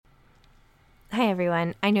Hi,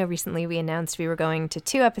 everyone. I know recently we announced we were going to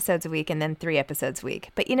 2 episodes a week and then 3 episodes a week.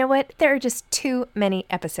 But you know what? There are just too many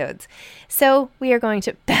episodes. So we are going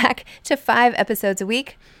back to 5 episodes a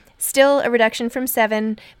week. Still a reduction from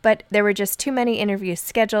 7, but there were just too many interviews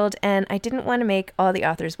scheduled, and I didn't want to make all the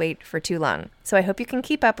authors wait for too long. So I hope you can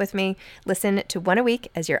keep up with me. Listen to 1 a week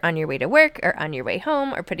as you're on your way to work or on your way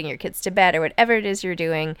home or putting your kids to bed or whatever it is you're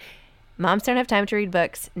doing. Moms Don't Have Time to Read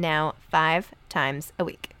Books, now 5 times a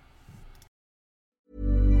week.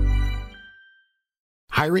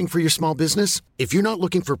 Hiring for your small business? If you're not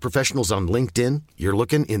looking for professionals on LinkedIn, you're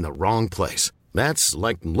looking in the wrong place. That's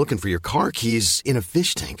like looking for your car keys in a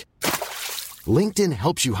fish tank. LinkedIn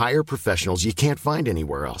helps you hire professionals you can't find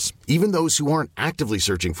anywhere else, even those who aren't actively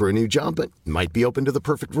searching for a new job but might be open to the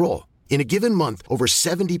perfect role. In a given month, over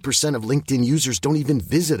 70% of LinkedIn users don't even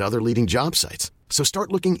visit other leading job sites. So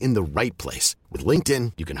start looking in the right place. With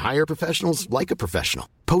LinkedIn, you can hire professionals like a professional.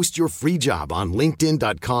 Post your free job on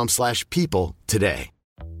linkedin.com/people today.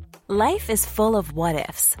 Life is full of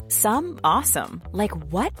what-ifs. Some awesome, like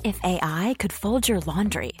what if AI could fold your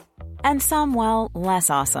laundry? And some, well, less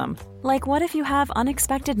awesome, like what if you have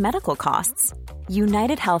unexpected medical costs?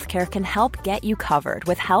 United Healthcare can help get you covered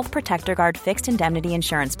with Health Protector Guard fixed indemnity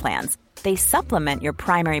insurance plans. They supplement your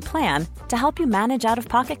primary plan to help you manage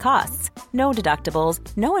out-of-pocket costs. No deductibles,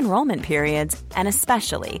 no enrollment periods, and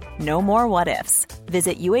especially no more what-ifs.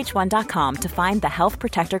 Visit uh1.com to find the Health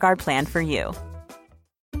Protector Guard plan for you.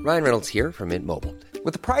 Ryan Reynolds here from Mint Mobile.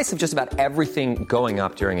 With the price of just about everything going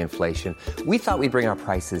up during inflation, we thought we'd bring our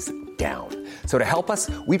prices down. So to help us,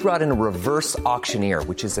 we brought in a reverse auctioneer,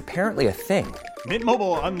 which is apparently a thing. Mint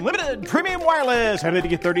Mobile Unlimited Premium Wireless. How to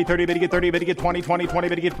get 30, 30, bit to get 30, bit to get 20, 20, 20,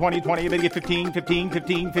 bit to get 20, 20, bit to get 15, 15,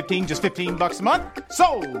 15, 15, just $15 a month?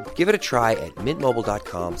 Sold! Give it a try at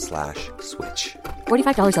mintmobile.com/switch.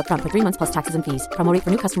 $45 up front for 3 months plus taxes and fees. Promo rate for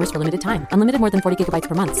new customers for limited time. Unlimited more than 40 gigabytes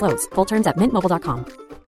per month. Slows full terms at mintmobile.com.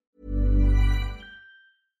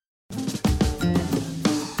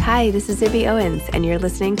 Hi, this is Zibby Owens, and you're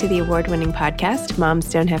listening to the award-winning podcast, Moms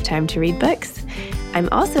Don't Have Time to Read Books. I'm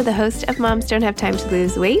also the host of Moms Don't Have Time to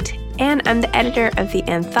Lose Weight, and I'm the editor of the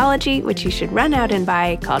anthology, which you should run out and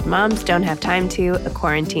buy, called Moms Don't Have Time to, a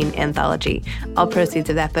quarantine anthology. All proceeds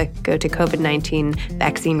of that book go to COVID-19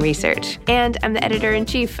 vaccine research. And I'm the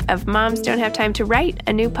editor-in-chief of Moms Don't Have Time to Write,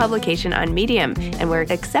 a new publication on Medium, and we're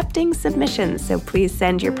accepting submissions, so please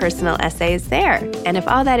send your personal essays there. And if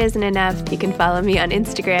all that isn't enough, you can follow me on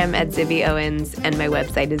Instagram at Zibby Owens, and my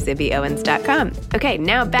website is zibbyowens.com. Okay,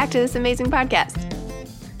 now back to this amazing podcast.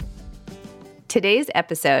 Today's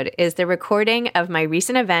episode is the recording of my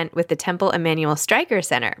recent event with the Temple Emanuel Stryker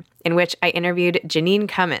Center, in which I interviewed Jeanine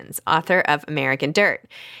Cummins, author of American Dirt.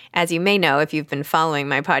 As you may know, if you've been following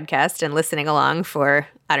my podcast and listening along for,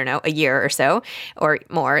 a year or so, or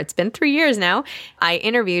more, it's been 3 years now, I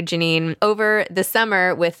interviewed Jeanine over the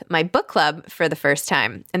summer with my book club for the first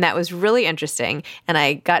time. And that was really interesting. And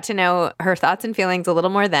I got to know her thoughts and feelings a little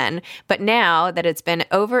more then. But now that it's been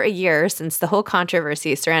over a year since the whole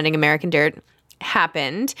controversy surrounding American Dirt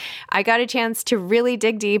happened, I got a chance to really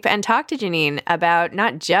dig deep and talk to Jeanine about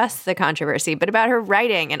not just the controversy, but about her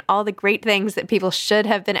writing and all the great things that people should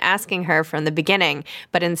have been asking her from the beginning,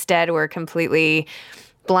 but instead were completely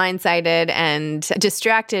blindsided and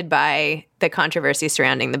distracted by the controversy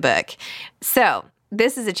surrounding the book. So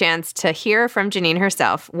this is a chance to hear from Jeanine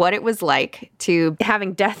herself what it was like to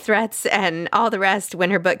having death threats and all the rest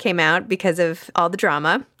when her book came out because of all the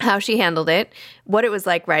drama, how she handled it, what it was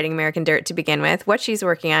like writing American Dirt to begin with, what she's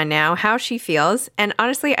working on now, how she feels. And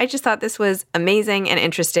honestly, I just thought this was amazing and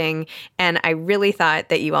interesting, and I really thought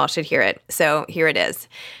that you all should hear it. So here it is.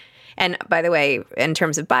 And by the way, in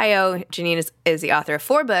terms of bio, Jeanine is the author of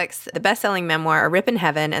 4 books, the best-selling memoir, A Rip in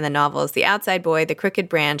Heaven, and the novels The Outside Boy, The Crooked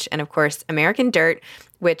Branch, and of course, American Dirt,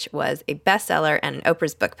 which was a bestseller and an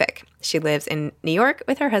Oprah's book pick. She lives in New York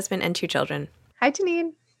with her husband and 2 children. Hi,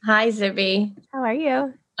 Jeanine. Hi, Zibby. How are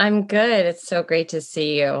you? I'm good. It's so great to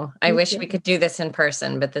see you. I wish we could do this in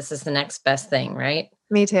person, but this is the next best thing, right?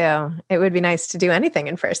 Me too. It would be nice to do anything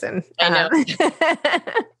in person. I know.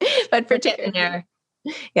 But particularly,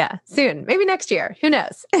 yeah, soon, maybe next year. Who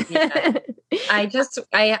knows? Yeah.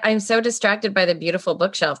 I'm so distracted by the beautiful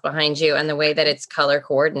bookshelf behind you and the way that it's color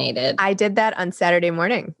coordinated. I did that on Saturday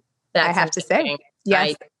morning. I have to say.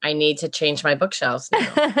 Yes. I need to change my bookshelves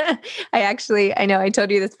now. I know I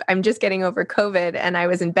told you this, I'm just getting over COVID and I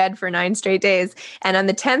was in bed for 9 straight days. And on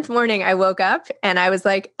the 10th morning, I woke up and I was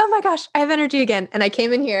like, oh my gosh, I have energy again. And I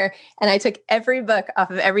came in here and I took every book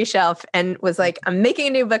off of every shelf and was like, I'm making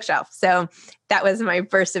a new bookshelf. So that was my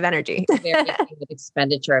burst of energy. Very good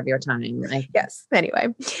expenditure of your time. Yes. Anyway,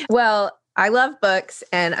 well, I love books,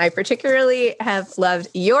 and I particularly have loved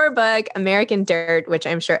your book, American Dirt, which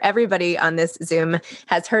I'm sure everybody on this Zoom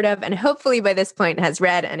has heard of and hopefully by this point has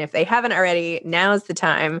read. And if they haven't already, now's the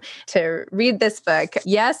time to read this book.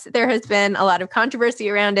 Yes, there has been a lot of controversy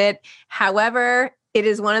around it. However, it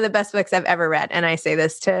is one of the best books I've ever read. And I say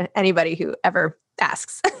this to anybody who ever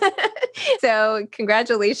asks. So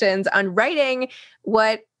congratulations on writing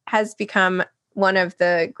what has become one of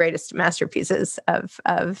the greatest masterpieces of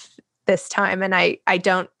this time. And I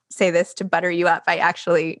don't say this to butter you up. I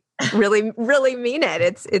actually really, really mean it.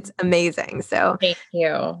 It's amazing. So thank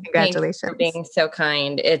you. Congratulations. Thank you for being so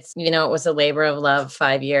kind. It's, it was a labor of love,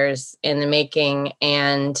 5 years in the making.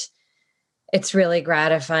 And it's really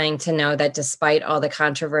gratifying to know that despite all the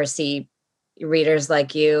controversy, readers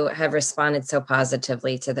like you have responded so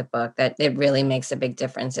positively to the book that it really makes a big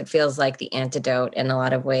difference. It feels like the antidote in a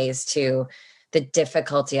lot of ways to the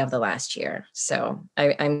difficulty of the last year. So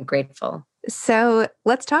I'm grateful. So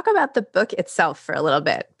let's talk about the book itself for a little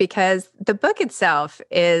bit, because the book itself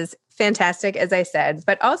is fantastic, as I said,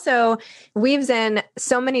 but also weaves in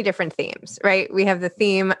so many different themes, right? We have the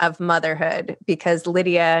theme of motherhood because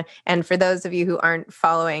Lydia, and for those of you who aren't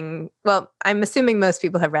following, well, I'm assuming most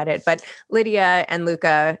people have read it, but Lydia and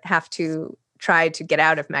Luca have to try to get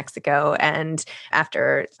out of Mexico, and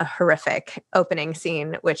after a horrific opening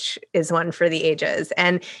scene, which is one for the ages.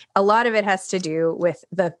 And a lot of it has to do with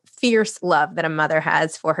the fierce love that a mother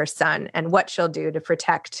has for her son and what she'll do to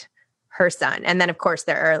protect her son. And then, of course,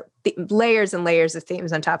 there are layers and layers of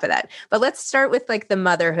themes on top of that. But let's start with like the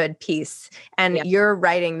motherhood piece, and you're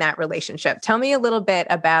writing that relationship. Tell me a little bit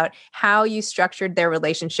about how you structured their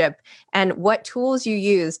relationship and what tools you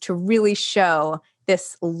used to really show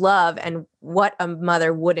this love and what a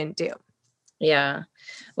mother wouldn't do. Yeah.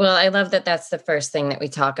 Well, I love that that's the first thing that we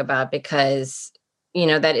talk about because,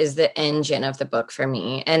 that is the engine of the book for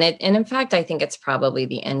me. And in fact, I think it's probably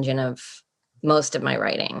the engine of most of my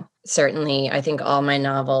writing. Certainly, I think all my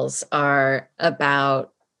novels are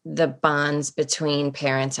about the bonds between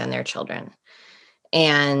parents and their children.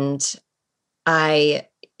 And I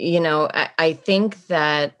think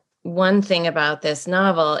that one thing about this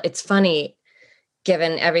novel, it's funny,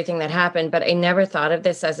 given everything that happened, but I never thought of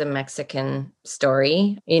this as a Mexican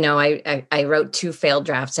story. I wrote 2 failed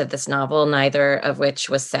drafts of this novel, neither of which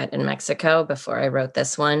was set in Mexico before I wrote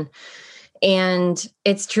this one. And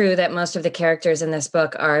it's true that most of the characters in this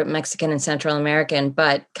book are Mexican and Central American,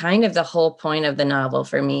 but kind of the whole point of the novel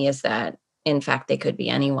for me is that, in fact, they could be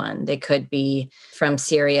anyone. They could be from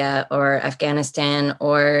Syria or Afghanistan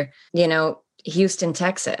or, Houston,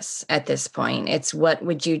 Texas at this point. It's what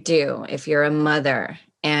would you do if you're a mother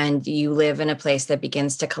and you live in a place that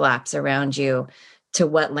begins to collapse around you? To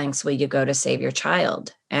what lengths will you go to save your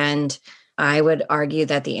child? And I would argue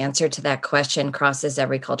that the answer to that question crosses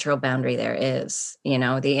every cultural boundary there is.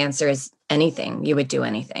 The answer is anything. You would do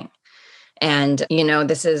anything. And,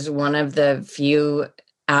 this is one of the few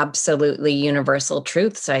absolutely universal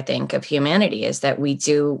truths, I think, of humanity is that we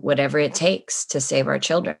do whatever it takes to save our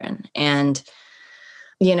children. And,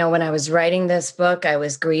 when I was writing this book, I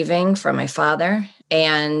was grieving for my father.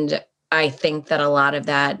 And I think that a lot of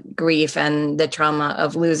that grief and the trauma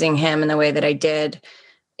of losing him in the way that I did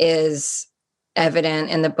is evident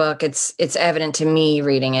in the book. It's evident to me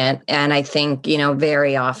reading it. And I think,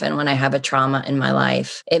 very often when I have a trauma in my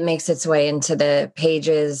life, it makes its way into the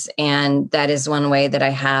pages. And that is one way that I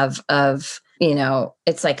have of,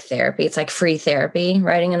 it's like therapy. It's like free therapy,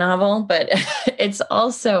 writing a novel. But it's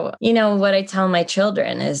also, what I tell my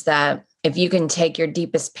children is that if you can take your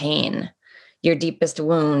deepest pain, your deepest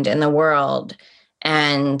wound in the world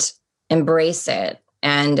and embrace it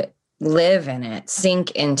and live in it,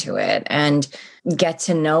 sink into it and get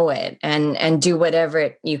to know it and do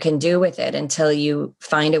whatever you can do with it until you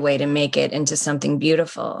find a way to make it into something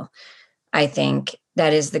beautiful. I think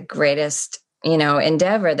that is the greatest,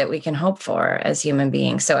 endeavor that we can hope for as human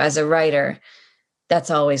beings. So as a writer,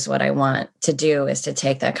 that's always what I want to do is to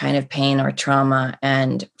take that kind of pain or trauma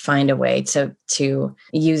and find a way to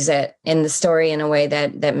use it in the story in a way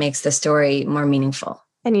that makes the story more meaningful.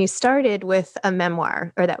 And you started with a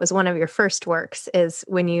memoir, or that was one of your first works, is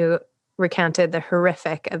when you recounted the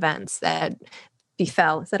horrific events that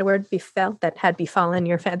befell. Is that a word? Befell? That had befallen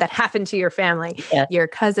that happened to your family. Yes. Your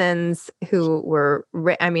cousins who were,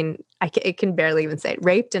 I can barely even say it,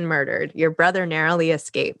 raped and murdered. Your brother narrowly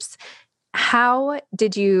escapes. How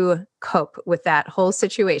did you cope with that whole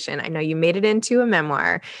situation? I know you made it into a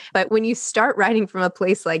memoir, but when you start writing from a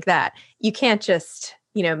place like that, you can't just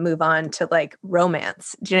move on to like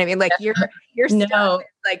romance. Do you know what I mean? Like your stuff is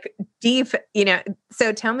like deep,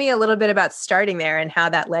 So tell me a little bit about starting there and how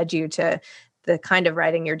that led you to the kind of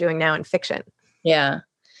writing you're doing now in fiction. Yeah.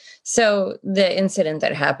 So the incident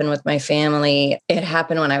that happened with my family, it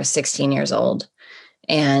happened when I was 16 years old.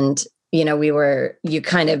 And, you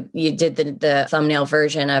did the thumbnail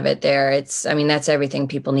version of it there. That's everything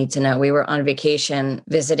people need to know. We were on vacation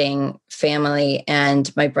visiting family,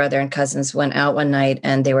 and my brother and cousins went out one night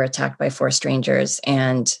and they were attacked by 4 strangers,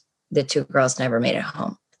 and the 2 girls never made it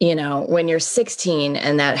home. When you're 16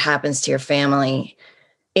 and that happens to your family,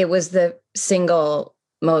 it was the single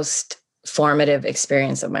most formative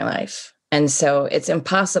experience of my life. And so it's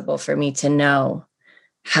impossible for me to know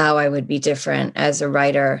how I would be different as a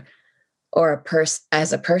writer or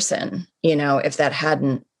as a person, if that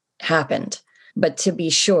hadn't happened. But to be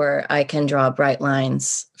sure, I can draw bright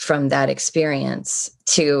lines from that experience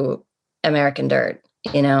to American Dirt.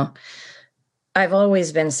 I've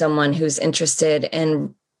always been someone who's interested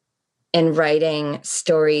in writing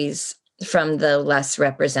stories from the less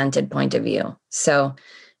represented point of view. So,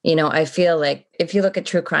 I feel like if you look at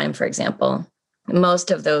true crime, for example, most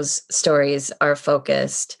of those stories are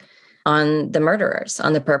focused on the murderers,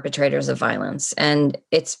 on the perpetrators of violence. And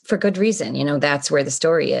it's for good reason. That's where the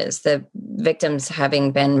story is. The victims,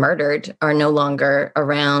 having been murdered, are no longer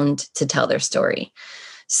around to tell their story.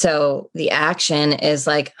 So the action is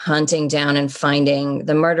like hunting down and finding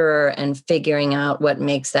the murderer and figuring out what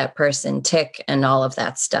makes that person tick and all of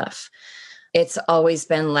that stuff. It's always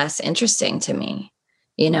been less interesting to me.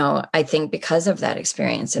 I think because of that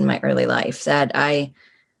experience in my early life, that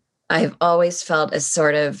I've always felt a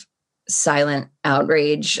sort of silent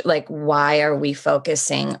outrage. Like, why are we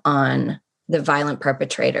focusing on the violent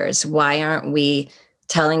perpetrators? Why aren't we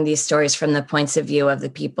telling these stories from the points of view of the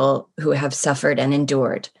people who have suffered and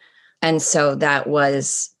endured? And so that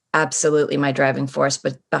was absolutely my driving force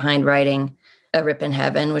behind writing A Rip in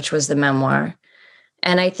Heaven, which was the memoir.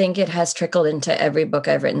 And I think it has trickled into every book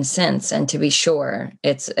I've written since. And to be sure,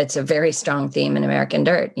 it's a very strong theme in American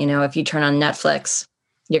Dirt. If you turn on Netflix,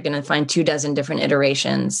 you're going to find 24 different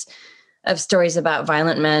iterations of stories about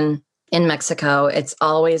violent men in Mexico. It's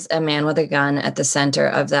always a man with a gun at the center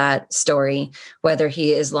of that story, whether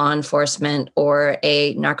he is law enforcement or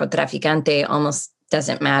a narcotraficante, almost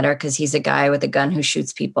doesn't matter, because he's a guy with a gun who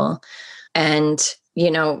shoots people. And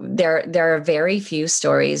there are very few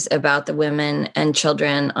stories about the women and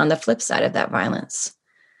children on the flip side of that violence.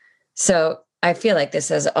 So I feel like this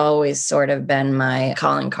has always sort of been my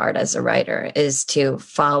calling card as a writer, is to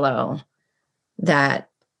follow that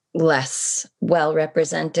less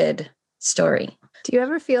well-represented story. Do you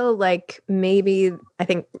ever feel like maybe, I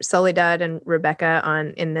think Soledad and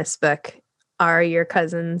Rebecca in this book are your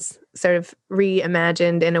cousins sort of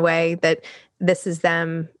reimagined in a way that this is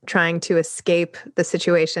them trying to escape the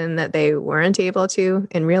situation that they weren't able to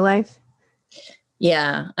in real life?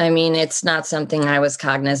 Yeah. It's not something I was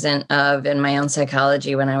cognizant of in my own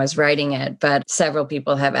psychology when I was writing it, but several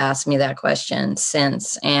people have asked me that question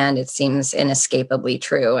since, and it seems inescapably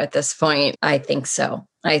true at this point. I think so.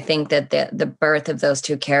 I think that the birth of those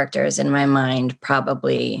 2 characters in my mind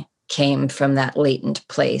probably came from that latent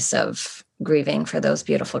place of grieving for those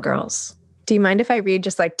beautiful girls. Do you mind if I read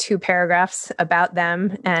just like 2 paragraphs about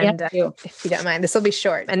them? And if you don't mind, this will be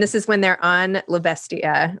short. And this is when they're on La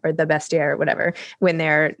Bestia or the Bestia or whatever, when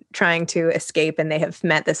they're trying to escape and they have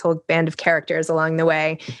met this whole band of characters along the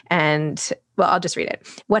way. And well, I'll just read it.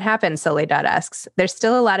 What happened? Soledad asks. There's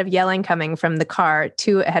still a lot of yelling coming from the car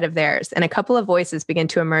 2 ahead of theirs, and a couple of voices begin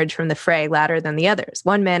to emerge from the fray louder than the others.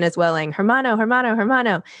 One man is yelling, Hermano, Hermano,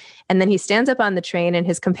 Hermano. And then he stands up on the train and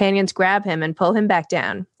his companions grab him and pull him back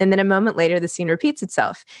down. And then a moment later, the scene repeats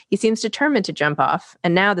itself. He seems determined to jump off.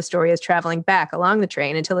 And now the story is traveling back along the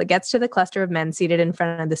train until it gets to the cluster of men seated in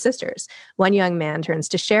front of the sisters. One young man turns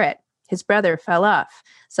to share it. His brother fell off.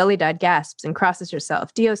 Soledad gasps and crosses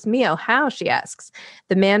herself. Dios mío, how? She asks.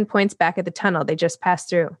 The man points back at the tunnel they just passed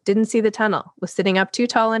through. Didn't see the tunnel. Was sitting up too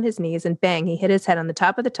tall on his knees, and bang, he hit his head on the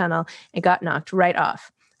top of the tunnel and got knocked right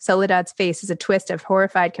off. Soledad's face is a twist of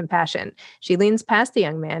horrified compassion. She leans past the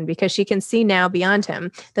young man because she can see now beyond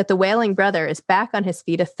him that the wailing brother is back on his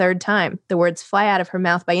feet a 3rd time. The words fly out of her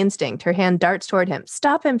mouth by instinct. Her hand darts toward him.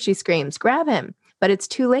 Stop him, she screams. Grab him. But it's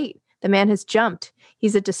too late. The man has jumped.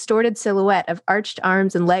 He's a distorted silhouette of arched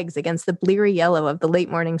arms and legs against the bleary yellow of the late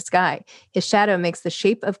morning sky. His shadow makes the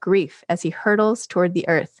shape of grief as he hurtles toward the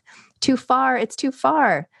earth. Too far, it's too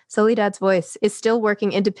far. Soledad's voice is still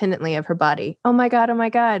working independently of her body. Oh my God, oh my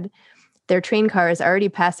God. Their train car is already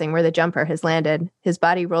passing where the jumper has landed. His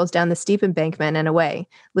body rolls down the steep embankment and away.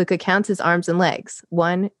 Luca counts his arms and legs.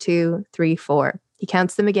 1, 2, 3, 4. He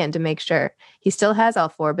counts them again to make sure. He still has all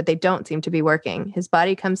 4, but they don't seem to be working. His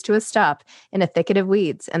body comes to a stop in a thicket of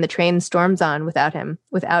weeds, and the train storms on without him,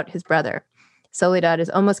 without his brother. Soledad is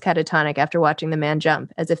almost catatonic after watching the man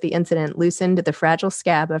jump, as if the incident loosened the fragile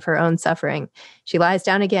scab of her own suffering. She lies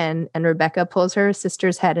down again, and Rebecca pulls her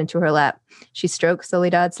sister's head into her lap. She strokes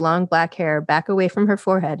Soledad's long black hair back away from her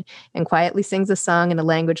forehead and quietly sings a song in a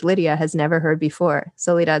language Lydia has never heard before.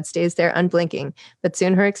 Soledad stays there unblinking, but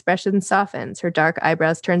soon her expression softens, her dark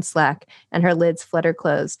eyebrows turn slack, and her lids flutter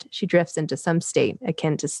closed. She drifts into some state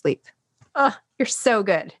akin to sleep. Oh, you're so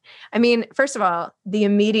good. I mean, first of all, the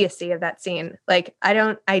immediacy of that scene, like,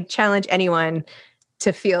 I challenge anyone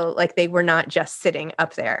to feel like they were not just sitting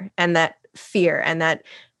up there, and that fear and that,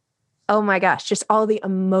 oh my gosh, just all the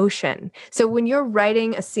emotion. So when you're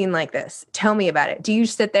writing a scene like this, tell me about it. Do you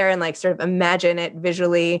sit there and like sort of imagine it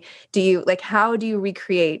visually? Do you how do you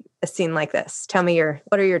recreate a scene like this? Tell me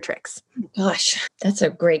what are your tricks? Gosh, that's a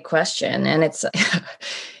great question. And it's,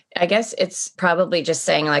 I guess it's probably just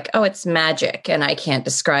saying like, oh, it's magic and I can't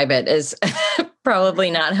describe it is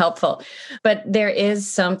probably not helpful. But there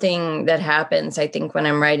is something that happens, I think, when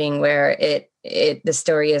I'm writing where the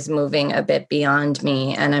story is moving a bit beyond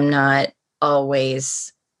me and I'm not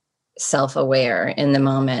always self-aware in the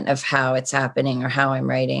moment of how it's happening or how I'm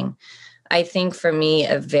writing. I think for me,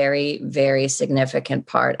 a very, very significant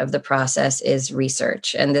part of the process is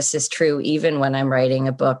research. And this is true even when I'm writing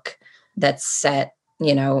a book that's set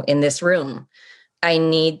in this room. I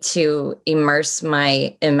need to immerse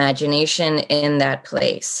my imagination in that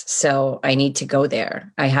place. So I need to go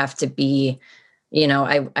there. I have to be,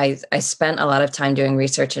 I spent a lot of time doing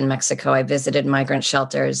research in Mexico. I visited migrant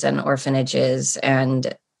shelters and orphanages,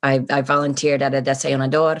 and I volunteered at a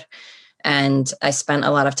Desayunador, and I spent a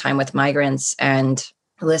lot of time with migrants and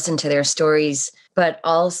listened to their stories. But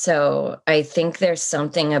also, I think there's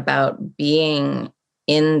something about being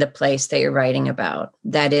in the place that you're writing about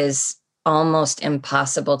that is almost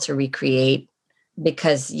impossible to recreate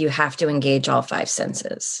because you have to engage all five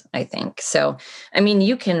senses, I think. So, I mean,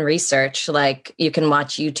 you can research, like you can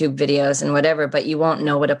watch YouTube videos and whatever, but you won't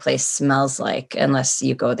know what a place smells like unless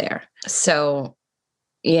you go there. So,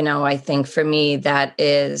 I think for me, that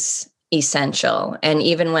is essential. And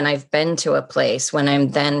even when I've been to a place, when I'm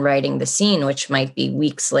then writing the scene, which might be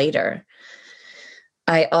weeks later,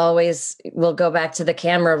 I always will go back to the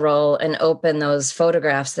camera roll and open those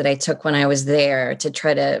photographs that I took when I was there to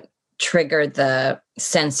try to trigger the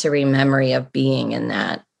sensory memory of being in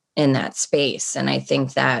that space. And I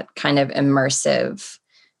think that kind of immersive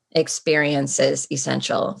experience is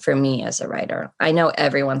essential for me as a writer. I know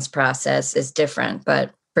everyone's process is different,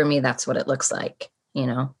 but for me, that's what it looks like,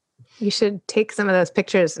 You should take some of those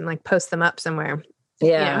pictures and like post them up somewhere.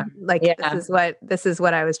 Yeah. This is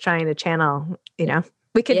what I was trying to channel,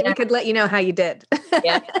 We could let you know how you did.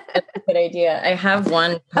 Yeah, that's a good idea. I have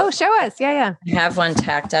one. Oh, show us. Yeah. I have one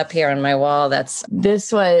tacked up here on my wall.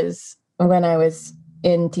 This was when I was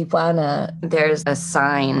in Tijuana. There's a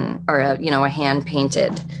sign or a hand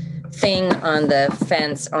painted thing on the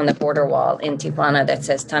fence on the border wall in Tijuana that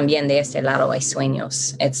says "También de este lado hay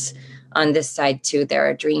sueños." It's on this side too. There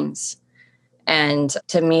are dreams. And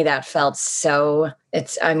to me, that felt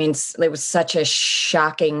it was such a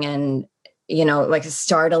shocking and, like a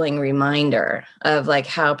startling reminder of like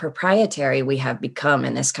how proprietary we have become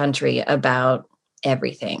in this country about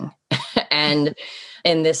everything. And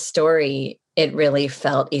in this story, it really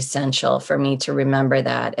felt essential for me to remember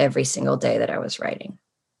that every single day that I was writing.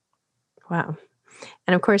 Wow.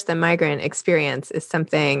 And of course, the migrant experience is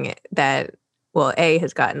something that, well, A,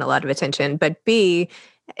 has gotten a lot of attention, but B,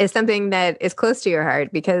 is something that is close to your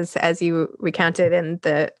heart because, as you recounted in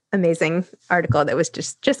the amazing article that was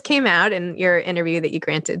just came out in your interview that you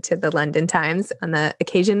granted to the London Times on the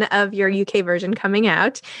occasion of your UK version coming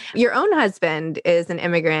out, your own husband is an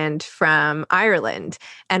immigrant from Ireland.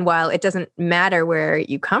 And while it doesn't matter where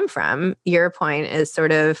you come from, your point is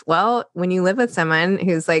sort of, well, when you live with someone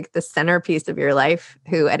who's like the centerpiece of your life,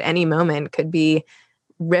 who at any moment could be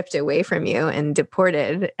ripped away from you and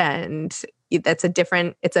deported, and it's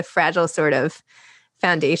a fragile sort of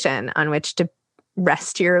foundation on which to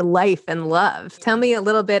rest your life and love. Tell me a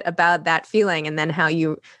little bit about that feeling and then how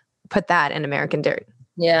you put that in American Dirt.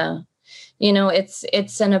 Yeah.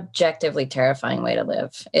 It's an objectively terrifying way to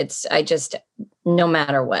live. No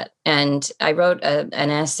matter what. And I wrote an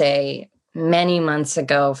essay many months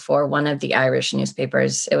ago for one of the Irish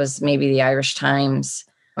newspapers. It was maybe the Irish Times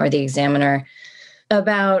or the Examiner,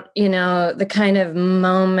 about, the kind of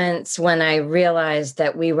moments when I realized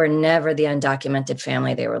that we were never the undocumented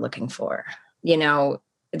family they were looking for.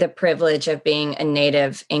 The privilege of being a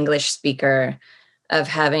native English speaker, of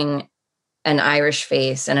having an Irish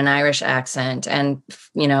face and an Irish accent. And,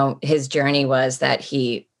 his journey was that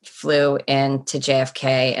he flew into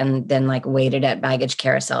JFK and then like waited at baggage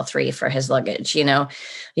carousel 3 for his luggage. You know,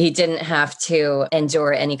 he didn't have to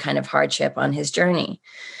endure any kind of hardship on his journey.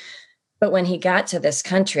 But when he got to this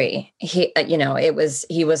country, he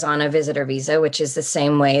was on a visitor visa, which is the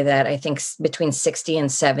same way that I think between 60 and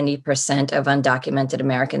 70% of undocumented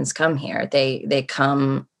Americans come here. They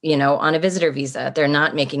come, you know, on a visitor visa. They're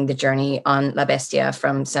not making the journey on La Bestia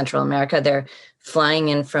from Central America. They're flying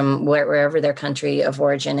in from wherever their country of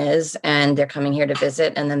origin is, and they're coming here to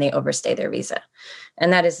visit, and then they overstay their visa.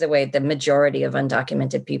 And that is the way the majority of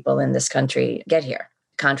undocumented people in this country get here,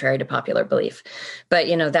 contrary to popular belief. But,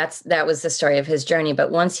 you know, that was the story of his journey. But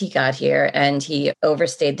once he got here and he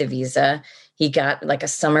overstayed the visa, he got like a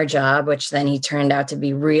summer job, which then he turned out to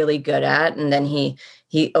be really good at. And then he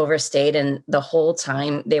overstayed, and the whole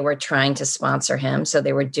time they were trying to sponsor him. So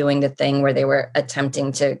they were doing the thing where they were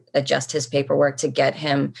attempting to adjust his paperwork to get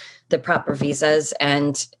him the proper visas,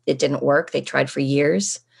 and it didn't work. They tried for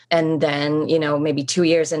years. And then, you know, maybe 2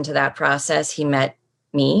 years into that process, he met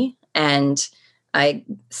me, and I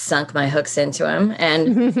sunk my hooks into him.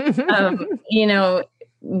 And, you know,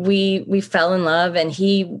 we fell in love, and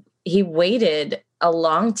he waited a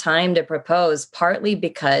long time to propose, partly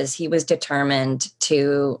because he was determined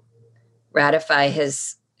to ratify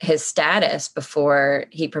his status before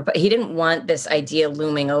he proposed. He didn't want this idea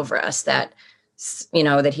looming over us that, you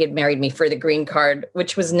know, that he had married me for the green card,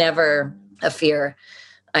 which was never a fear,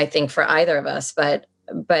 I think, for either of us. But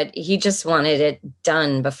he just wanted it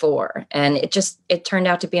done before. And it turned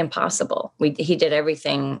out to be impossible. He did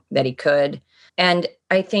everything that he could. And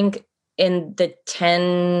I think in the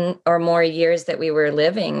 10 or more years that we were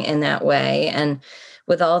living in that way, and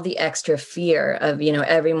with all the extra fear of, you know,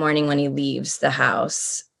 every morning when he leaves the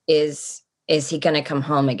house, is he going to come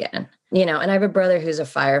home again? You know, and I have a brother who's a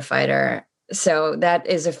firefighter. So that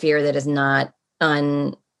is a fear that is not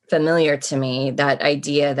unfamiliar to me, that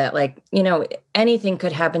idea that, like, you know, anything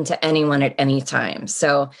could happen to anyone at any time.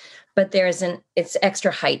 So, but it's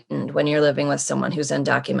extra heightened when you're living with someone who's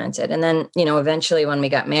undocumented. And then, you know, eventually when we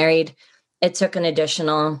got married, it took an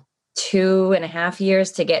additional 2.5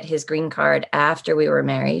 years to get his green card after we were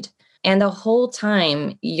married. And the whole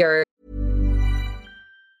time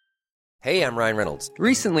Hey, I'm Ryan Reynolds.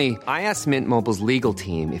 Recently, I asked Mint Mobile's legal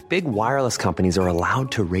team if big wireless companies are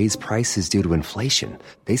allowed to raise prices due to inflation.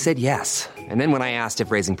 They said yes. And then when I asked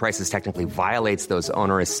if raising prices technically violates those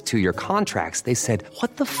onerous 2-year contracts, they said,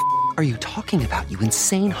 "What the f*** are you talking about, you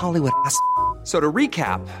insane Hollywood ass?" So to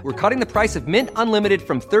recap, we're cutting the price of Mint Unlimited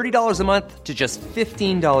from $30 a month to just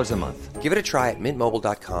 $15 a month. Give it a try at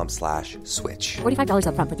mintmobile.com/switch. $45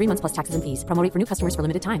 up front for 3 months plus taxes and fees. Promo rate for new customers for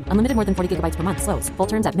limited time. Unlimited more than 40 gigabytes per month. Slows full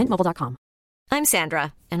terms at mintmobile.com. I'm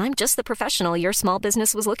Sandra, and I'm just the professional your small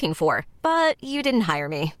business was looking for. But you didn't hire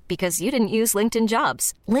me because you didn't use LinkedIn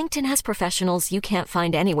Jobs. LinkedIn has professionals you can't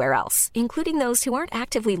find anywhere else, including those who aren't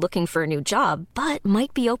actively looking for a new job, but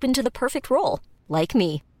might be open to the perfect role, like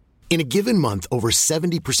me. In a given month, over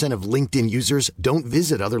 70% of LinkedIn users don't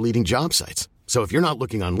visit other leading job sites. So if you're not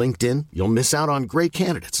looking on LinkedIn, you'll miss out on great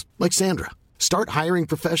candidates like Sandra. Start hiring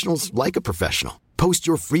professionals like a professional. Post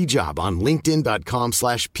your free job on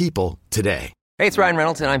linkedin.com/people today. Hey, it's Ryan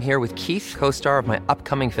Reynolds, and I'm here with Keith, co-star of my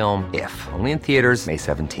upcoming film, If, only in theaters May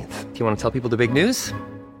 17th. Do you want to tell people the big news?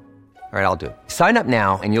 All right, I'll do it. Sign up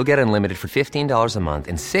now and you'll get unlimited for $15 a month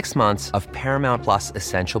and 6 months of Paramount Plus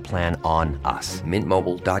Essential Plan on us.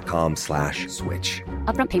 MintMobile.com/switch.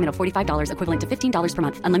 Upfront payment of $45 equivalent to $15 per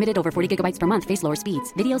month. Unlimited over 40 gigabytes per month. Face lower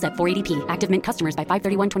speeds. Videos at 480p. Active Mint customers by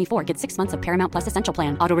 531.24 get 6 months of Paramount Plus Essential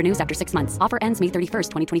Plan. Auto renews after 6 months. Offer ends May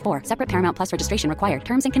 31st, 2024. Separate Paramount Plus registration required.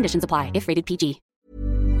 Terms and conditions apply if rated PG.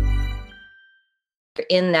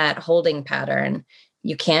 in that holding pattern,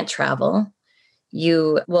 you can't travel.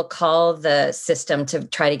 You will call the system to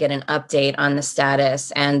try to get an update on the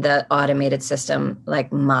status, and the automated system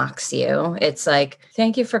like mocks you. It's like,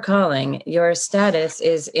 thank you for calling. Your status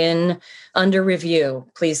is under review.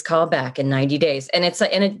 Please call back in 90 days. And it's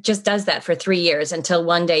like, and it just does that for 3 years until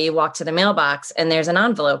one day you walk to the mailbox and there's an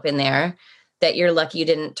envelope in there that you're lucky you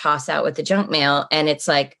didn't toss out with the junk mail. And it's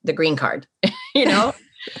like the green card, you know?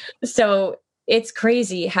 So it's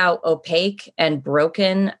crazy how opaque and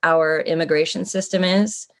broken our immigration system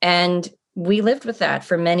is. And we lived with that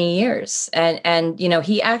for many years. And you know,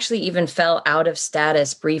 he actually even fell out of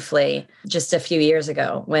status briefly just a few years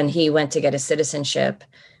ago when he went to get his citizenship.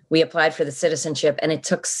 We applied for the citizenship, and it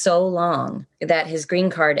took so long that his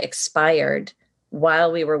green card expired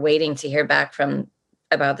while we were waiting to hear back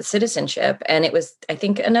about the citizenship. And it was, I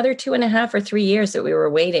think, another 2.5 or 3 years that we were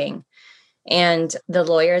waiting. And the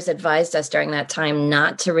lawyers advised us during that time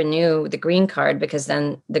not to renew the green card, because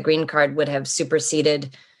then the green card would have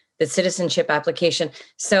superseded the citizenship application.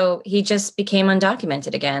 So he just became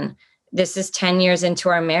undocumented again. This is 10 years into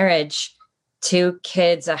our marriage, 2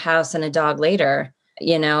 kids, a house, and a dog later,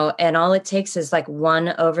 and all it takes is like one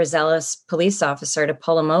overzealous police officer to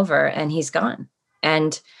pull him over and he's gone.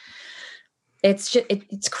 And it's just,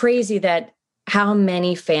 it's crazy that how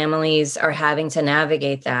many families are having to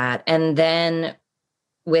navigate that. And then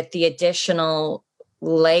with the additional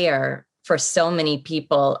layer for so many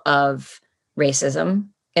people of racism,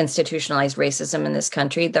 institutionalized racism in this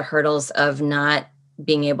country, the hurdles of not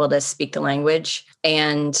being able to speak the language,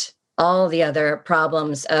 and all the other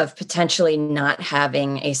problems of potentially not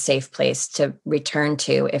having a safe place to return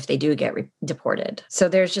to if they do get deported. So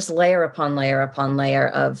there's just layer upon layer upon layer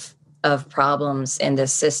of problems in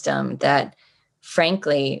this system that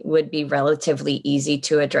frankly would be relatively easy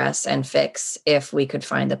to address and fix if we could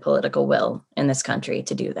find the political will in this country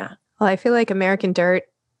to do that. Well, I feel like American Dirt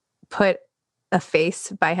put a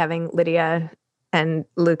face by having Lydia and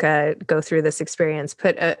Luca go through this experience,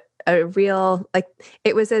 put a real, like,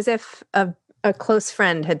 it was as if a close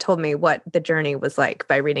friend had told me what the journey was like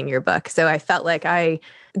by reading your book. So I felt like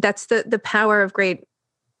that's the power of great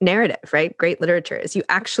narrative, right? Great literature is you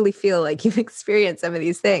actually feel like you've experienced some of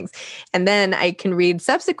these things. And then I can read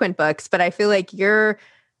subsequent books, but I feel like your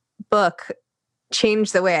book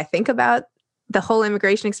changed the way I think about the whole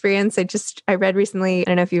immigration experience. I read recently, I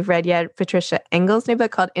don't know if you've read yet, Patricia Engel's new book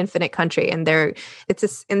called Infinite Country. And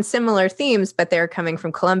it's in similar themes, but they're coming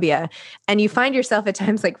from Colombia. And you find yourself at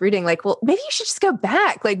times like reading like, well, maybe you should just go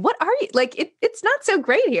back. Like, what are you, like, it's not so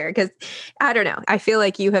great here. Because I don't know. I feel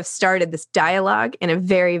like you have started this dialogue in a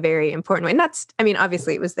very, very important way. And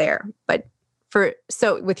obviously it was there, but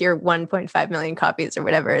with your 1.5 million copies or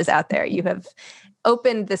whatever is out there, you have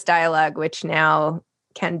opened this dialogue, which now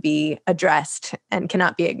can be addressed and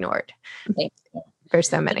cannot be ignored for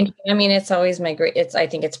so many. It's always I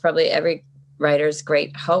think it's probably every writer's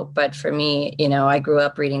great hope. But for me, I grew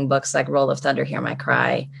up reading books like Roll of Thunder, Hear My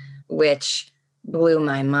Cry, which blew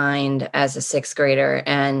my mind as a 6th grader.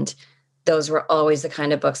 And those were always the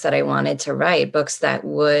kind of books that I wanted to write, books that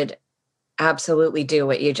would absolutely do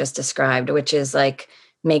what you just described, which is like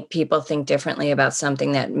make people think differently about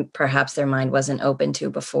something that perhaps their mind wasn't open to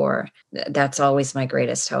before. That's always my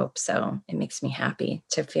greatest hope. So it makes me happy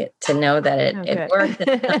to know that it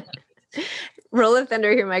worked. Roll of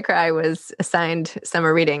Thunder, Hear My Cry was assigned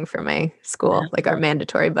summer reading for my school, like our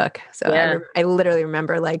mandatory book. So yeah. I literally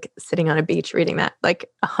remember like sitting on a beach reading that like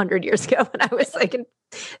 100 years ago when I was like in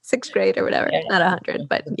 6th grade or whatever. Yeah. Not 100,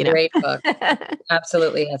 but Great book.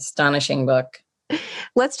 Absolutely astonishing book.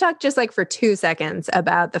 Let's talk just like for 2 seconds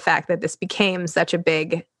about the fact that this became such a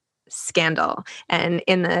big scandal. And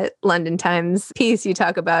in the London Times piece, you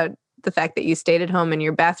talk about the fact that you stayed at home in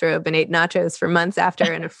your bathrobe and ate nachos for months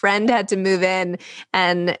after, and a friend had to move in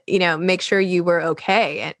and, make sure you were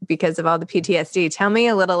okay because of all the PTSD. Tell me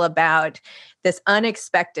a little about this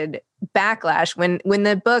unexpected backlash when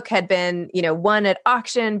the book had been, won at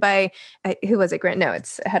auction by, who was it? Grant? No,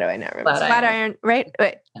 how do I not remember? Flatiron, right?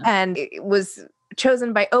 Yeah. And it was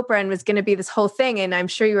chosen by Oprah and was going to be this whole thing. And I'm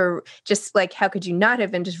sure you were just like, how could you not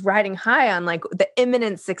have been just riding high on like the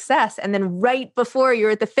imminent success? And then right before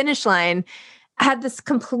you're at the finish line, had this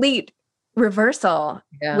complete reversal,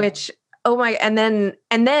 which, oh my, and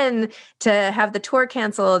then to have the tour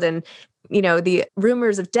canceled and, the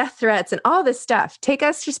rumors of death threats and all this stuff. Take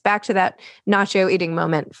us just back to that nacho eating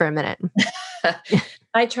moment for a minute.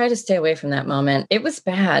 I try to stay away from that moment. It was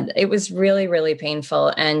bad. It was really, really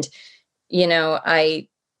painful. And I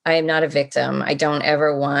am not a victim. I don't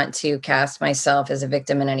ever want to cast myself as a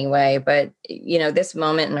victim in any way. But, this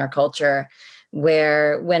moment in our culture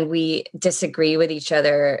where when we disagree with each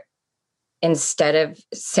other, instead of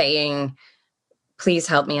saying, please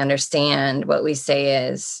help me understand, what we say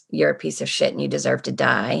is, you're a piece of shit and you deserve to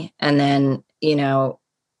die. And then,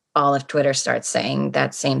 all of Twitter starts saying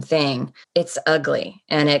that same thing. It's ugly,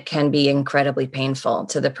 and it can be incredibly painful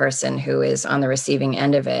to the person who is on the receiving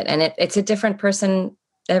end of it. And it's a different person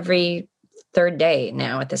every third day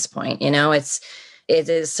now at this point. It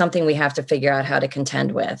is something we have to figure out how to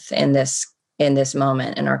contend with in this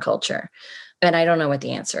moment in our culture. And I don't know what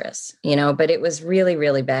the answer is, but it was really,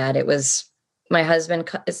 really bad. It was, my husband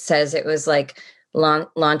says it was like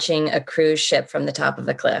launching a cruise ship from the top of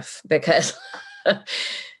a cliff because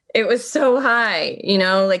it was so high,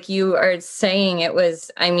 like you are saying. It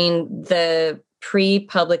was, the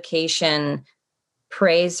pre-publication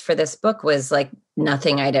praise for this book was like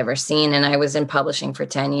nothing I'd ever seen. And I was in publishing for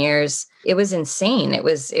 10 years. It was insane. It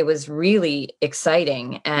was really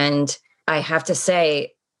exciting. And I have to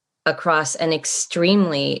say, across an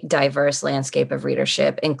extremely diverse landscape of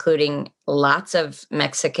readership, including lots of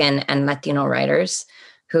Mexican and Latino writers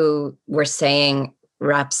who were saying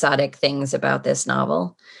rhapsodic things about this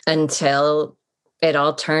novel until it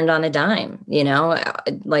all turned on a dime,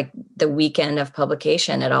 like the weekend of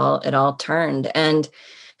publication, it all turned. And,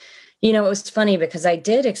 it was funny because I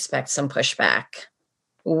did expect some pushback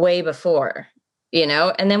way before,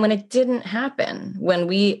 and then when it didn't happen, when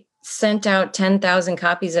we sent out 10,000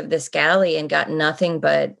 copies of This Galley and got nothing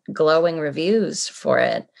but glowing reviews for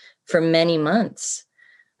it for many months,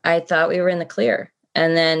 I thought we were in the clear.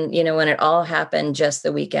 And then, when it all happened just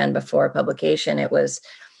the weekend before publication, it was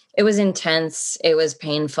intense. It was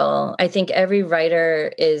painful. I think every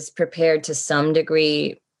writer is prepared to some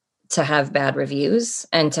degree to have bad reviews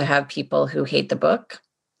and to have people who hate the book.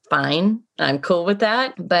 Fine. I'm cool with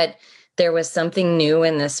that. But there was something new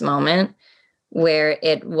in this moment where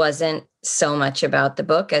it wasn't so much about the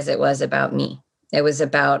book as it was about me. It was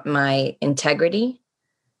about my integrity.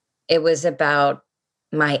 It was about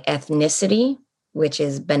my ethnicity, which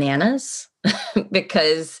is bananas,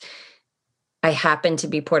 because I happen to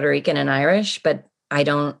be Puerto Rican and Irish, but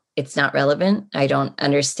it's not relevant. I don't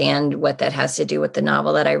understand what that has to do with the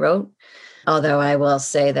novel that I wrote. Although I will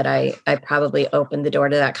say that I probably opened the door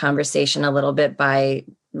to that conversation a little bit by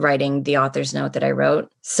writing the author's note that I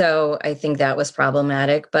wrote. So I think that was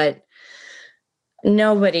problematic, but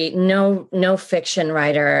no fiction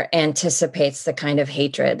writer anticipates the kind of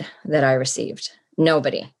hatred that I received.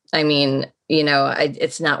 Nobody. I mean,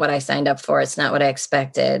 it's not what I signed up for. It's not what I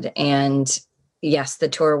expected. And yes, the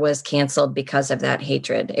tour was canceled because of that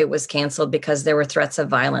hatred. It was canceled because there were threats of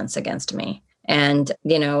violence against me. And,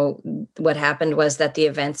 what happened was that the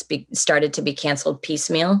events started to be canceled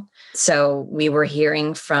piecemeal. So we were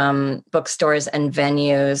hearing from bookstores and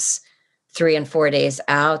venues 3 and 4 days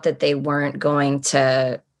out that they weren't going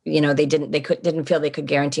to, they didn't feel they could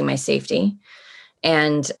guarantee my safety.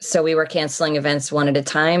 And so we were canceling events one at a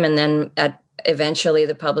time. And then eventually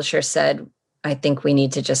the publisher said, I think we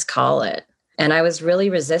need to just call it. And I was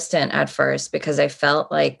really resistant at first because I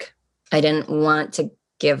felt like I didn't want to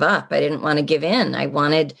give up. I didn't want to give in. I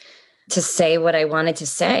wanted to say what I wanted to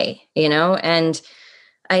say, and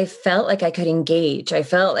I felt like I could engage. I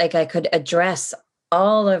felt like I could address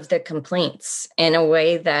all of the complaints in a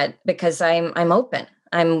way that, because I'm open,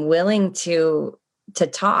 I'm willing to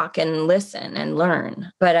talk and listen and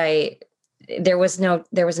learn. But there was no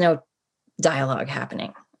dialogue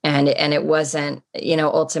happening. And it wasn't,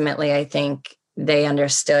 ultimately, I think they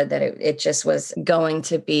understood that it just was going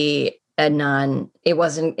to be it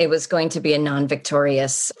was going to be a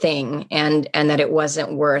non-victorious thing, and that it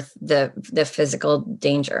wasn't worth the physical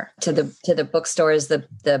danger to the bookstores,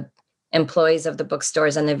 the employees of the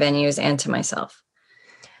bookstores and the venues, and to myself.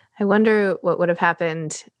 I wonder what would have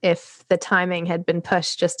happened if the timing had been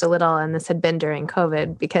pushed just a little and this had been during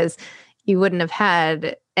COVID, because you wouldn't have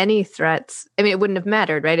had any threats. I mean, it wouldn't have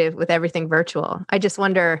mattered, right? With everything virtual. I just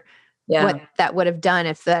wonder what that would have done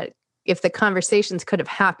if the conversations could have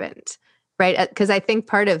happened, right? Because I think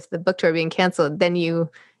part of the book tour being canceled, then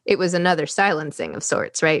it was another silencing of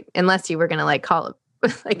sorts, right? Unless you were going to call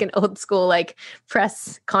like an old school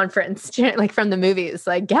press conference, like from the movies,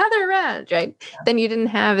 gather around, right? Then you didn't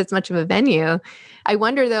have as much of a venue. I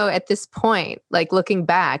wonder though, at this point, looking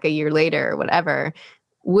back a year later or whatever,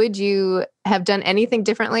 would you have done anything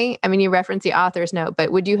differently? I mean, you reference the author's note,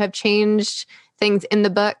 but would you have changed things in the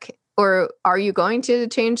book? Or are you going to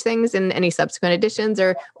change things in any subsequent editions,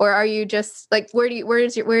 or are you just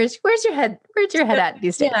where's your head at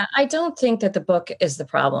these days? Yeah, I don't think that the book is the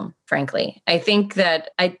problem, frankly. I think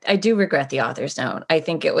that I do regret the author's note. I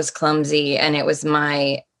think it was clumsy, and it was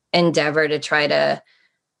my endeavor to try to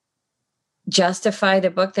justify the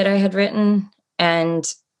book that I had written.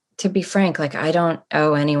 And to be frank, I don't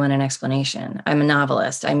owe anyone an explanation. I'm a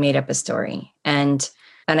novelist. I made up a story, and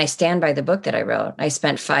I stand by the book that I wrote. I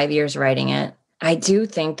spent 5 years writing it. I do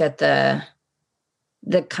think that the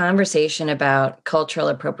conversation about cultural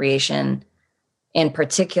appropriation in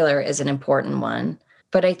particular is an important one.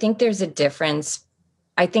 But I think there's a difference.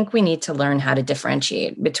 I think we need to learn how to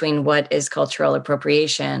differentiate between what is cultural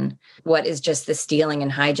appropriation, what is just the stealing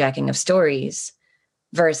and hijacking of stories,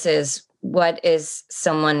 versus what is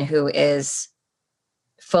someone who is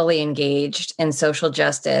fully engaged in social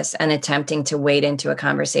justice and attempting to wade into a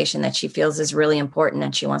conversation that she feels is really important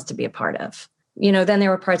and she wants to be a part of. Then there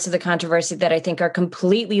were parts of the controversy that I think are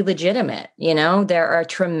completely legitimate. There are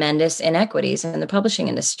tremendous inequities in the publishing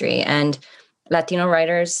industry, and Latino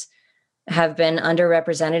writers have been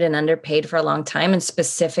underrepresented and underpaid for a long time, and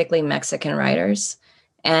specifically Mexican writers.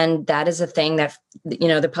 And that is a thing that,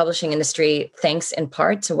 the publishing industry, thanks in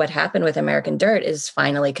part to what happened with American Dirt, is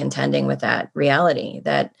finally contending with that reality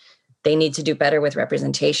that they need to do better with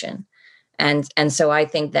representation. And so I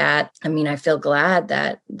think that, I feel glad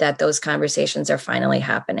that those conversations are finally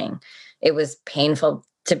happening. It was painful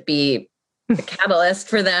to be the catalyst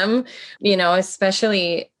for them,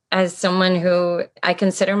 especially as someone who I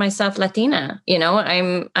consider myself Latina.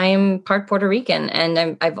 I'm part Puerto Rican,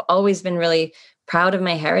 and I've always been really proud of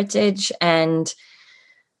my heritage. And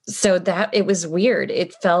so that it was weird.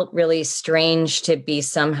 It felt really strange to be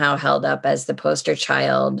somehow held up as the poster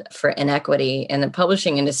child for inequity in the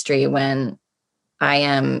publishing industry when I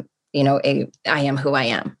am, I am who I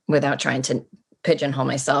am, without trying to pigeonhole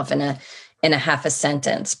myself in a half a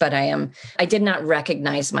sentence. But I did not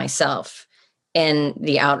recognize myself in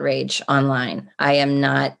the outrage online. I am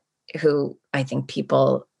not who I think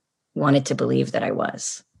people wanted to believe that I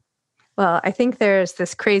was. Well, I think there's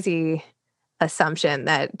this crazy assumption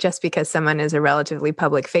that just because someone is a relatively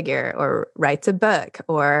public figure or writes a book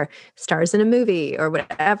or stars in a movie or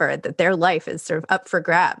whatever, that their life is sort of up for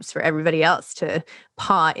grabs for everybody else to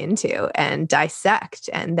paw into and dissect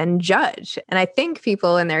and then judge. And I think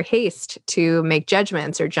people, in their haste to make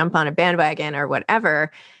judgments or jump on a bandwagon or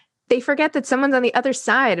whatever, they forget that someone's on the other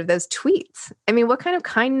side of those tweets. What kind of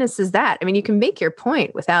kindness is that? You can make your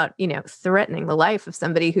point without, threatening the life of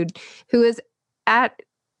somebody who is at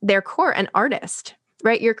their core an artist,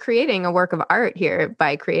 right? You're creating a work of art here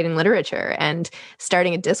by creating literature and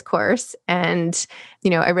starting a discourse. And,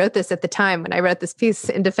 I wrote this at the time when I wrote this piece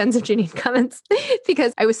in defense of Jeanine Cummins,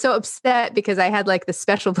 because I was so upset because I had this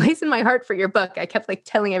special place in my heart for your book. I kept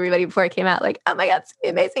telling everybody before it came out, oh my God, it's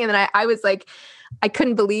amazing. And then I was I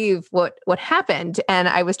couldn't believe what happened. And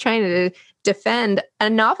I was trying to defend a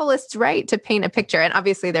novelist's right to paint a picture. And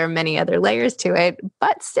obviously there are many other layers to it,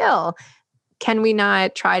 but still, can we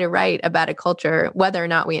not try to write about a culture, whether or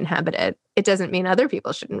not we inhabit it? It doesn't mean other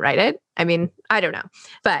people shouldn't write it. I don't know.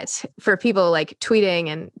 But for people tweeting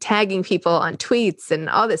and tagging people on tweets and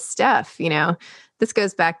all this stuff, this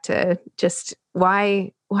goes back to just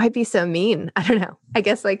why be so mean? I don't know. I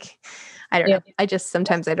guess I don't know. I just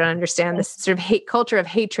sometimes I don't understand this sort of culture of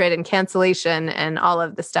hatred and cancellation and all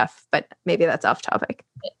of the stuff, but maybe that's off topic.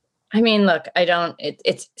 Look,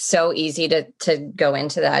 it's so easy to go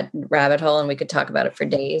into that rabbit hole, and we could talk about it for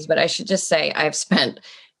days, but I should just say I've spent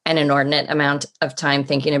an inordinate amount of time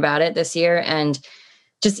thinking about it this year. And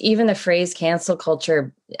just even the phrase cancel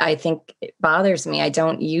culture, I think it bothers me. I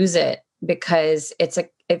don't use it because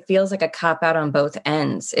it feels like a cop out on both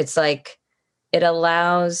ends. It's it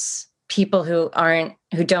allows people who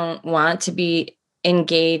don't want to be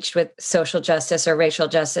engaged with social justice or racial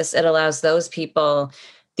justice. It allows those people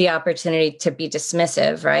the opportunity to be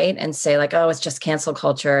dismissive, right? And say oh, it's just cancel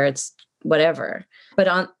culture, it's whatever. But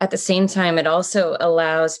at the same time, it also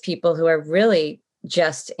allows people who are really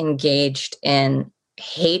just engaged in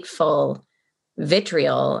hateful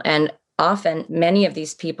vitriol, and often many of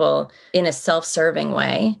these people in a self-serving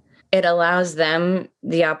way, it allows them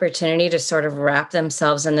the opportunity to sort of wrap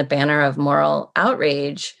themselves in the banner of moral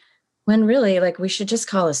outrage, when really, we should just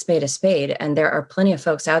call a spade. And there are plenty of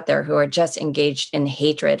folks out there who are just engaged in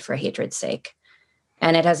hatred for hatred's sake.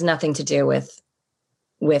 And it has nothing to do with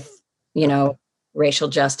racial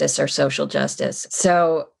justice or social justice.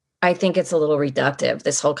 So I think it's a little reductive,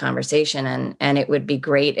 this whole conversation. And it would be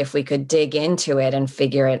great if we could dig into it and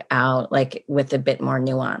figure it out, with a bit more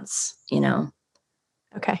nuance,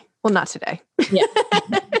 Okay. Well, not today. Yeah.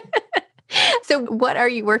 So what are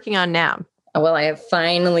you working on now? Well, I have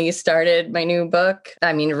finally started my new book.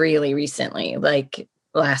 Really recently,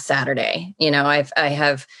 last Saturday. I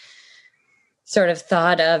have sort of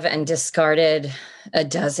thought of and discarded a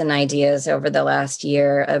dozen ideas over the last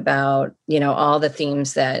year about, all the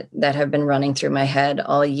themes that have been running through my head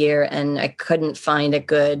all year. And I couldn't find a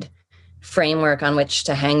good framework on which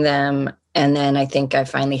to hang them. And then I think I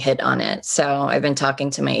finally hit on it. So I've been talking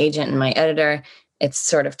to my agent and my editor. It's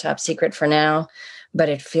sort of top secret for now, but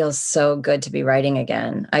it feels so good to be writing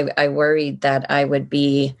again. I worried that I would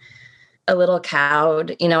be a little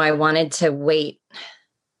cowed. I wanted to wait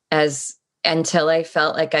until I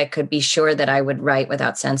felt like I could be sure that I would write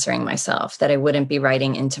without censoring myself, that I wouldn't be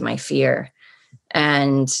writing into my fear.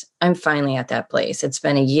 And I'm finally at that place. It's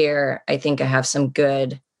been a year. I think I have some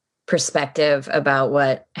good perspective about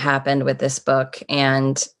what happened with this book.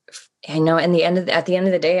 And I know at the end of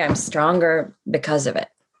the day, I'm stronger because of it,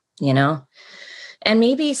 and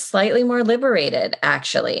maybe slightly more liberated,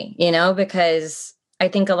 actually, because I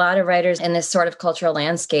think a lot of writers in this sort of cultural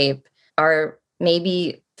landscape are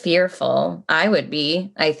maybe fearful. I would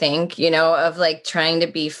be, I think, of like trying to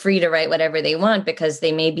be free to write whatever they want, because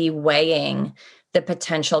they may be weighing the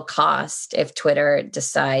potential cost if Twitter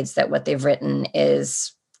decides that what they've written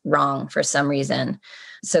is wrong for some reason.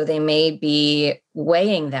 So they may be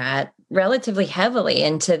weighing that relatively heavily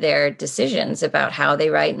into their decisions about how they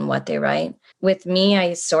write and what they write. With me,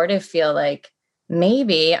 I sort of feel like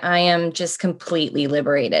maybe I am just completely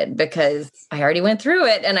liberated because I already went through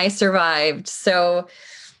it and I survived. So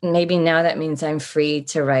maybe now that means I'm free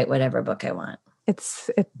to write whatever book I want.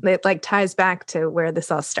 It like ties back to where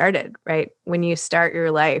this all started, right? When you start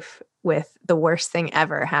your life with the worst thing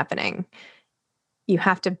ever happening, you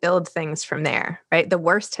have to build things from there, right? The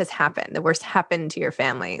worst has happened. The worst happened to your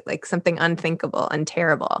family, like something unthinkable and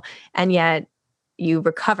terrible. And yet you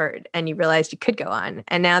recovered and you realized you could go on.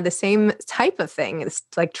 And now the same type of thing is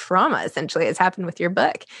like trauma, essentially, has happened with your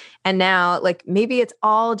book. And now like maybe it's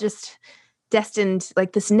all just destined,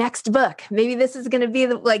 like this next book. Maybe this is going to be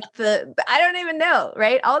I don't even know,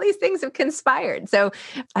 right? All these things have conspired. So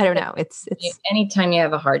I don't know. It's anytime you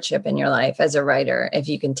have a hardship in your life as a writer, if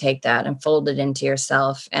you can take that and fold it into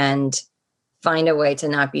yourself and find a way to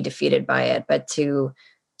not be defeated by it, but to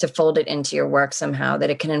fold it into your work somehow, that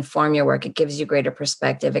it can inform your work. It gives you greater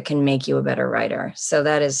perspective. It can make you a better writer. So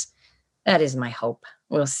that is my hope.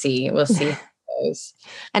 We'll see. We'll see how it goes.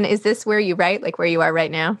 And is this where you write, like where you are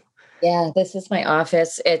right now? Yeah, this is my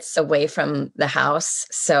office. It's away from the house.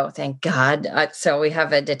 So thank God. So we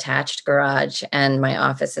have a detached garage and my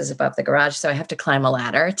office is above the garage. So I have to climb a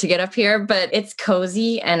ladder to get up here, but it's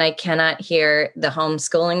cozy and I cannot hear the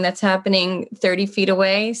homeschooling that's happening 30 feet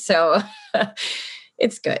away. So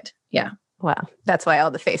it's good. Yeah. Wow. That's why all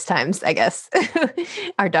the FaceTimes, I guess.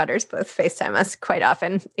 Our daughters both FaceTime us quite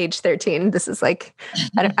often, age 13. This is like,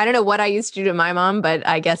 I don't know what I used to do to my mom, but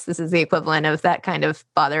I guess this is the equivalent of that kind of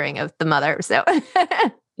bothering of the mother. So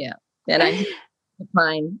yeah. And I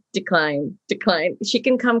decline. She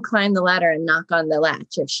can come climb the ladder and knock on the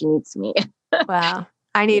latch if she needs me. Wow.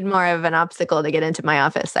 I need more of an obstacle to get into my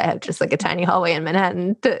office. I have just like a tiny hallway in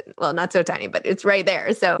Manhattan. Well, not so tiny, but it's right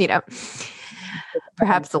there. So,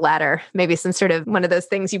 perhaps the ladder, maybe some sort of one of those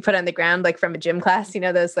things you put on the ground, like from a gym class,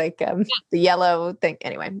 those like the yellow thing.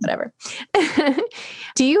 Anyway, whatever.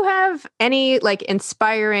 Do you have any like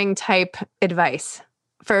inspiring type advice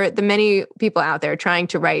for the many people out there trying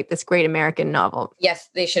to write this great American novel? Yes,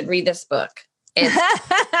 they should read this book. It's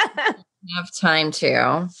Have Time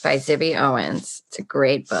To by Zibby Owens. It's a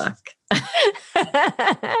great book.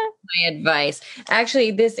 My advice.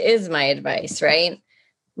 Actually, this is my advice, right?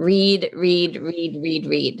 Read.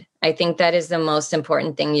 I think that is the most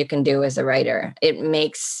important thing you can do as a writer. It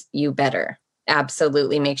makes you better.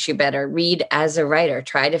 Absolutely makes you better. Read as a writer.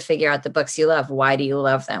 Try to figure out the books you love. Why do you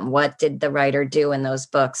love them? What did the writer do in those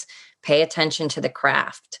books? Pay attention to the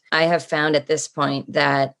craft. I have found at this point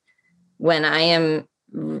that when I am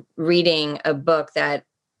reading a book that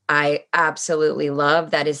I absolutely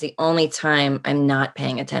love, that is the only time I'm not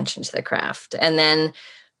paying attention to the craft. And then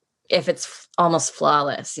if it's almost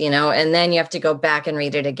flawless, and then you have to go back and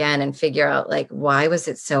read it again and figure out like, why was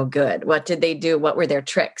it so good? What did they do? What were their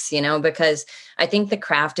tricks? Because I think the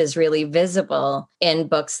craft is really visible in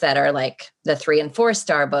books that are like the 3 and 4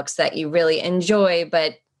 star books that you really enjoy,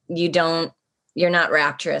 but you're not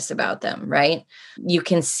rapturous about them, right? You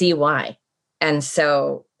can see why. And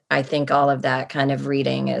so I think all of that kind of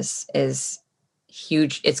reading is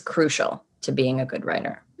huge. It's crucial to being a good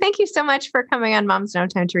writer. Thank you so much for coming on Moms Don't Have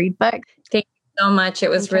Time to Read book. Thank you so much. It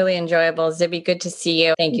was really enjoyable. Zibby, good to see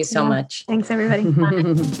you. Thank you so much. Thanks, everybody.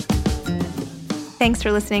 Thanks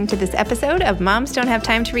for listening to this episode of Moms Don't Have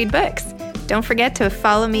Time to Read books. Don't forget to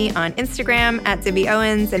follow me on Instagram at Zibby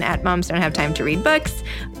Owens and at Moms Don't Have Time to Read books.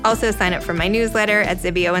 Also sign up for my newsletter at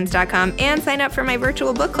zibbyowens.com and sign up for my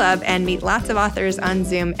virtual book club and meet lots of authors on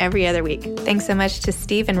Zoom every other week. Thanks so much to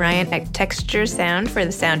Steve and Ryan at Texture Sound for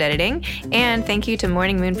the sound editing. And thank you to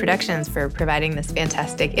Morning Moon Productions for providing this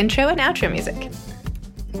fantastic intro and outro music.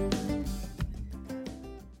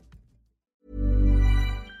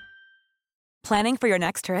 Planning for your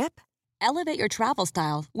next trip? Elevate your travel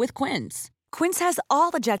style with Quince. Quince has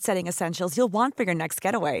all the jet-setting essentials you'll want for your next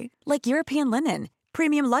getaway, like European linen,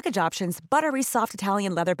 premium luggage options, buttery soft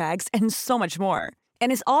Italian leather bags, and so much more.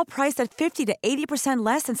 And is all priced at 50 to 80%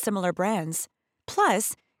 less than similar brands.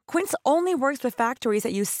 Plus, Quince only works with factories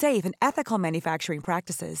that use safe and ethical manufacturing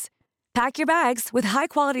practices. Pack your bags with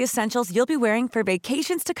high-quality essentials you'll be wearing for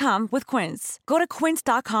vacations to come with Quince. Go to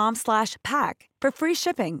quince.com/pack for free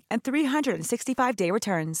shipping and 365-day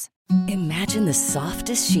returns. Imagine the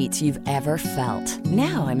softest sheets you've ever felt.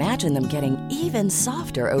 Now imagine them getting even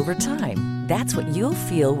softer over time. That's what you'll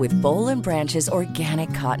feel with Boll & Branch's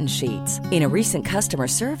organic cotton sheets. In a recent customer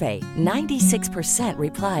survey, 96%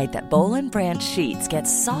 replied that Boll & Branch sheets get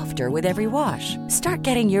softer with every wash. Start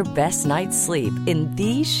getting your best night's sleep in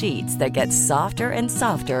these sheets that get softer and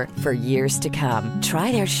softer for years to come.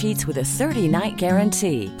 Try their sheets with a 30-night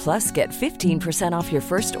guarantee. Plus, get 15% off your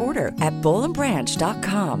first order at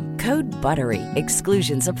bollandbranch.com. Code BUTTERY.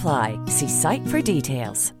 Exclusions apply. See site for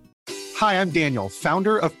details. Hi, I'm Daniel,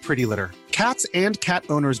 founder of Pretty Litter. Cats and cat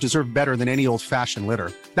owners deserve better than any old-fashioned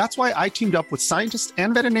litter. That's why I teamed up with scientists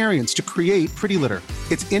and veterinarians to create Pretty Litter.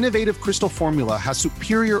 Its innovative crystal formula has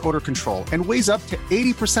superior odor control and weighs up to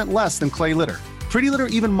 80% less than clay litter. Pretty Litter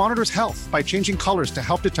even monitors health by changing colors to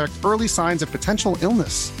help detect early signs of potential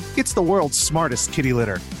illness. It's the world's smartest kitty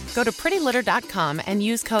litter. Go to prettylitter.com and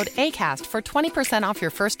use code ACAST for 20% off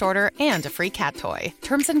your first order and a free cat toy.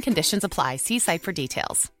 Terms and conditions apply. See site for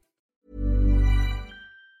details.